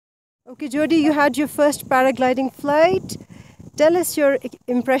Okay, Jodi, you had your first paragliding flight. Tell us your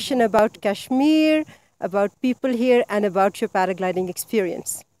impression about Kashmir, about people here, and about your paragliding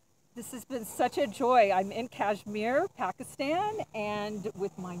experience. This has been such a joy. I'm in Kashmir, Pakistan, and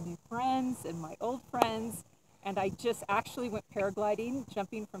with my new friends and my old friends. And I just actually went paragliding,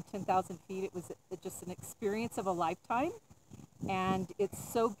 jumping from 10,000 feet. It was just an experience of a lifetime. And it's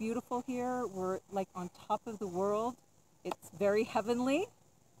so beautiful here. We're like on top of the world. It's very heavenly.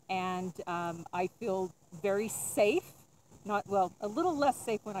 And I feel very safe. Not, well, a little less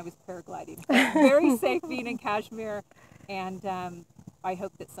safe when I was paragliding, but very safe being in Kashmir. And I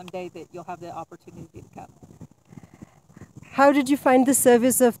hope that someday that you'll have the opportunity to come. How did you find the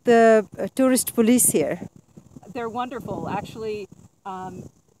service of the tourist police here? They're wonderful. Actually, Farid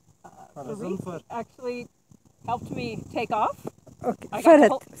actually helped me take off. Okay,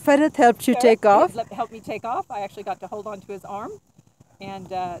 Farad helped you take off. Helped me take off. I actually got to hold on to his arm, and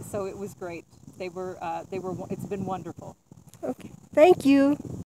so it was great. It's been wonderful. Okay, thank you.